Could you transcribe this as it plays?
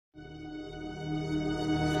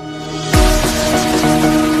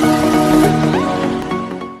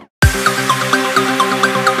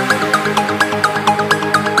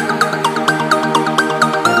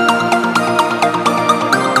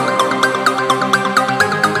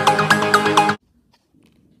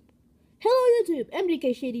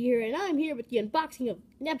AK Shady here, and I'm here with the unboxing of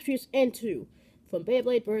Nepstrius N2 from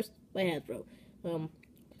Beyblade Burst by Hasbro.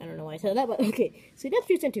 I don't know why I said that, but okay. So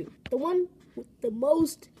Nepstrius N2, the one with the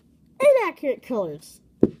most inaccurate colors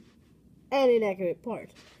and inaccurate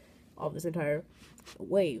part of this entire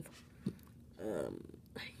wave.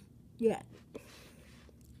 Yeah.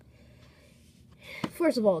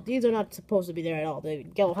 First of all, these are not supposed to be there at all. The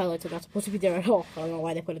yellow highlights are not supposed to be there at all. I don't know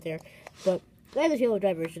why they put it there, but this yellow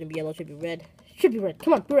driver shouldn't be yellow, should be red. Should be red.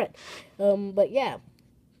 Come on, be red. But yeah,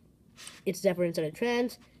 it's different instead of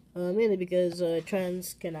trans, mainly because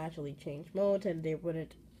trans can actually change modes, and they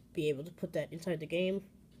wouldn't be able to put that inside the game.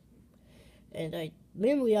 And I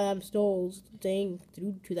am still staying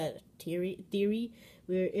through to that theory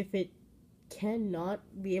where if it cannot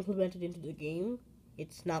be implemented into the game,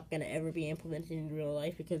 it's not gonna ever be implemented in real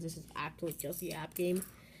life, because this is actually just the app game,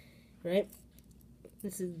 right?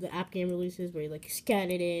 This is the app game releases where you like scan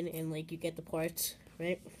it in and like you get the parts,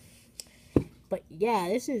 right? But yeah,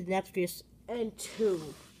 this is Nepstrius N2.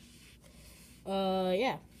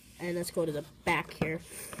 Yeah, and let's go to the back here.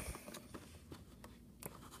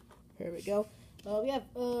 Here we go. We have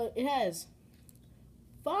it has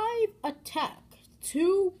 5 attack,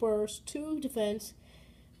 2 burst, 2 defense,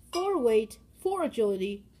 4 weight, 4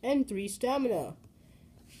 agility, and 3 stamina.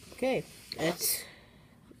 Okay, that's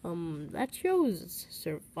that shows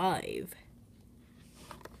survive.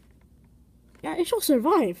 Yeah, it shows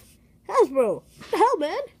survive. Hasbro, what the hell,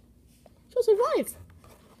 man? It shows survive.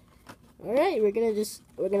 All right, we're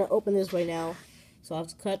gonna open this right now. So I'll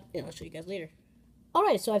have to cut, and I'll show you guys later. All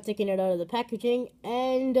right, so I've taken it out of the packaging,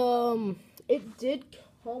 and it did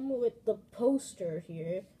come with the poster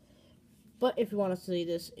here. But if you want to see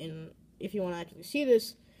this if you want to actually see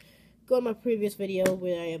this, go to my previous video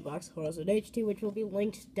where I unboxed Horizon H2, which will be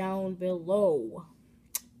linked down below.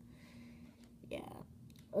 Yeah.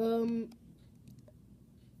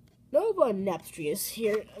 Nova Nepstrius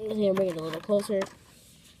here. I'm just gonna bring it a little closer.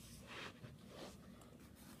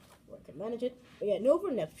 Where I can manage it. But yeah, Nova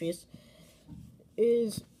Nepstrius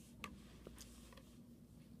is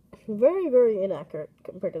very, very inaccurate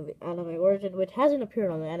compared to the anime origin, which hasn't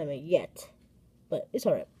appeared on the anime yet. But it's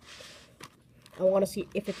alright. I want to see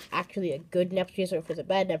if it's actually a good Nepstrius or if it's a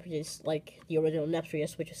bad Nepstrius, like the original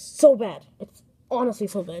Nepstrius, which is so bad. It's honestly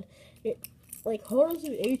so bad. Like,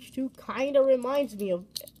 Horizon H2 kind of reminds me of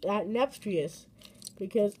that Nepstrius,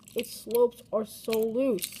 because its slopes are so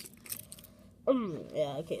loose.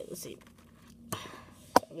 Yeah, okay, let's see.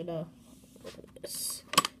 I'm gonna open this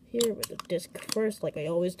here with the disc first, like I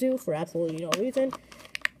always do, for absolutely no reason.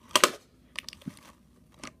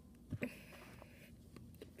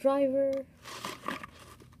 Driver.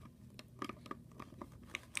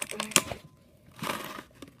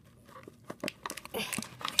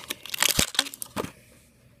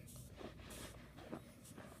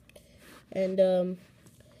 And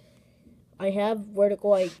I have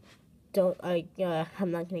vertical. I'm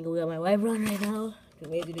not gonna go get my Wyvern right now. I'm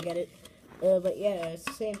waiting to get it. But yeah, it's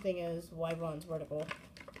the same thing as Wyvern's vertical.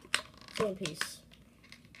 Same piece.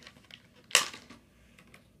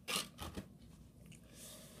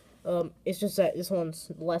 It's just that this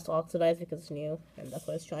one's less oxidized because it's new, and that's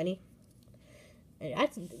why it's shiny. And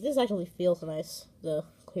this actually feels nice, the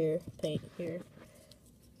clear paint here.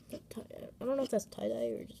 I don't know if that's tie-dye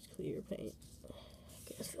or just clear paint.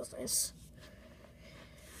 Okay, this feels nice.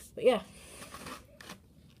 But yeah.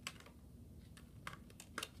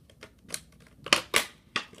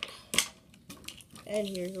 And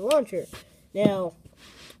here's the launcher. Now,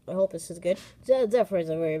 I hope this is good. Zephyr is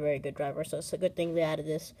a very, very good driver, so it's a good thing they added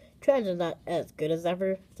this. Trans is not as good as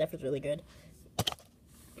Zephyr. Zephyr's really good.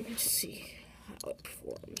 Let's see how it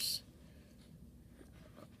performs.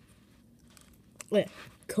 Yeah,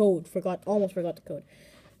 code. Almost forgot the code.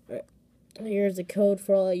 Alright, here's the code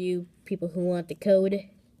for all you people who want the code.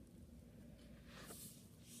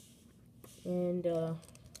 And,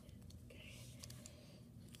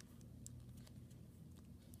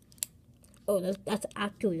 oh, that's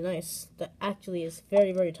actually nice. That actually is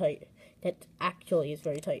very, very tight. That actually is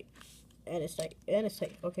very tight. And it's tight. And it's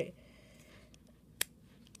tight. Okay.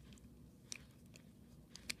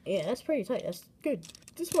 Yeah, that's pretty tight. That's good.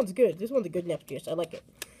 This one's good. This one's a good Nepstrius. I like it.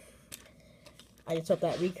 I just hope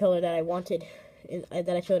that recolor that I wanted, that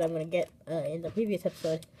I showed I'm going to get in the previous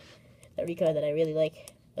episode, that recolor that I really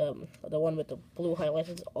like, the one with the blue highlights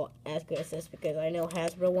is as good as this, because I know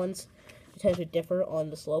Hasbro ones tend to differ on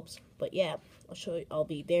the slopes. But yeah, I'll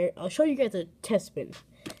be there. I'll show you guys a test spin.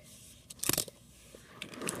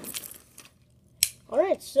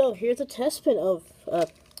 Alright, so here's a test spin of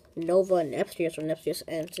Nova Nepstrius or Nepstrius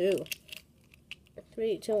N2.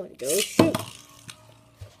 3, 2, 1, go shoot!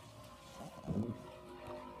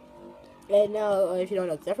 And now, if you don't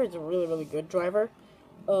know, Zephyr is a really, really good driver.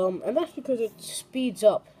 And that's because it speeds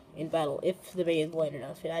up in battle. If the Beyblade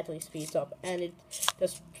enough, it actually speeds up, and it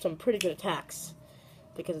does some pretty good attacks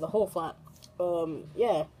because of the whole flap.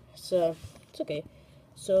 Yeah, so it's okay.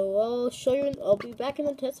 So I'll show you. I'll be back in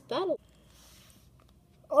the test battle.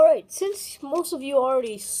 All right, since most of you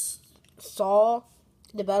already saw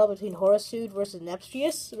the battle between Horasude versus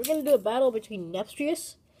Nepstrius, we're gonna do a battle between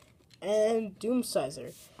Nepstrius and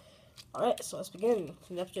Doomsizer. Alright, so let's begin.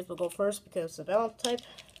 Nepstrius will go first because it's a balance type.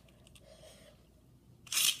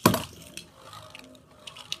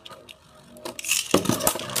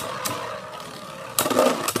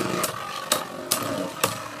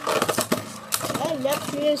 And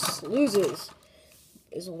Nepstrius loses.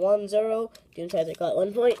 It's 1-0. Doomsizer got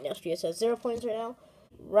 1 point. Nepstrius has 0 points right now.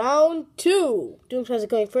 Round 2. Doomsizer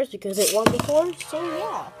going first because it won before, so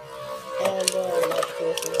yeah. And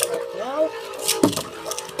Nepstrius is up now.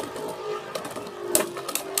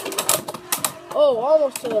 Oh,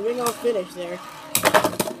 almost to the ring-off finish there.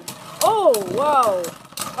 Oh, wow.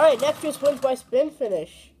 Alright, Nepstrius wins by spin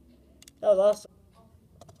finish. That was awesome.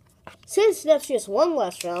 Since Nepstrius won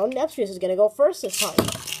last round, Nepstrius is going to go first this time.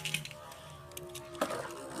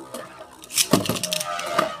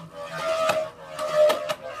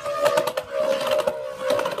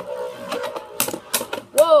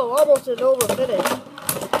 Whoa, almost an over finish.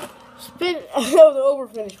 Spin, that was an over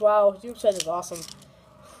finish. Wow, Doomsizer is awesome.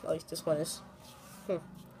 At least this one is.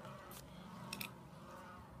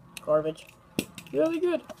 Garbage. Really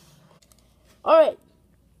good. Alright.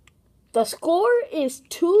 The score is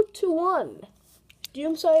 2-1.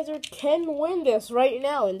 Doomsizer can win this right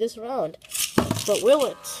now in this round. But will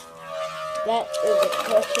it? That is a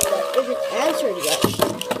question that isn't answered yet.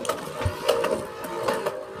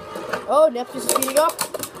 Oh, Neptune is speeding up.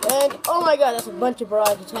 And, oh my god, that's a bunch of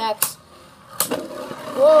barrage attacks.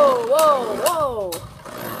 Whoa, whoa, whoa.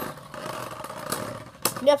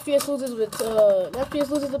 Nepstrius loses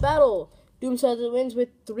the battle. Doomsizer wins with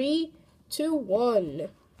 3-1.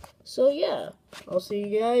 So yeah, I'll see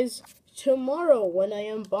you guys tomorrow when I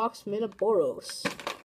unbox Minoboros.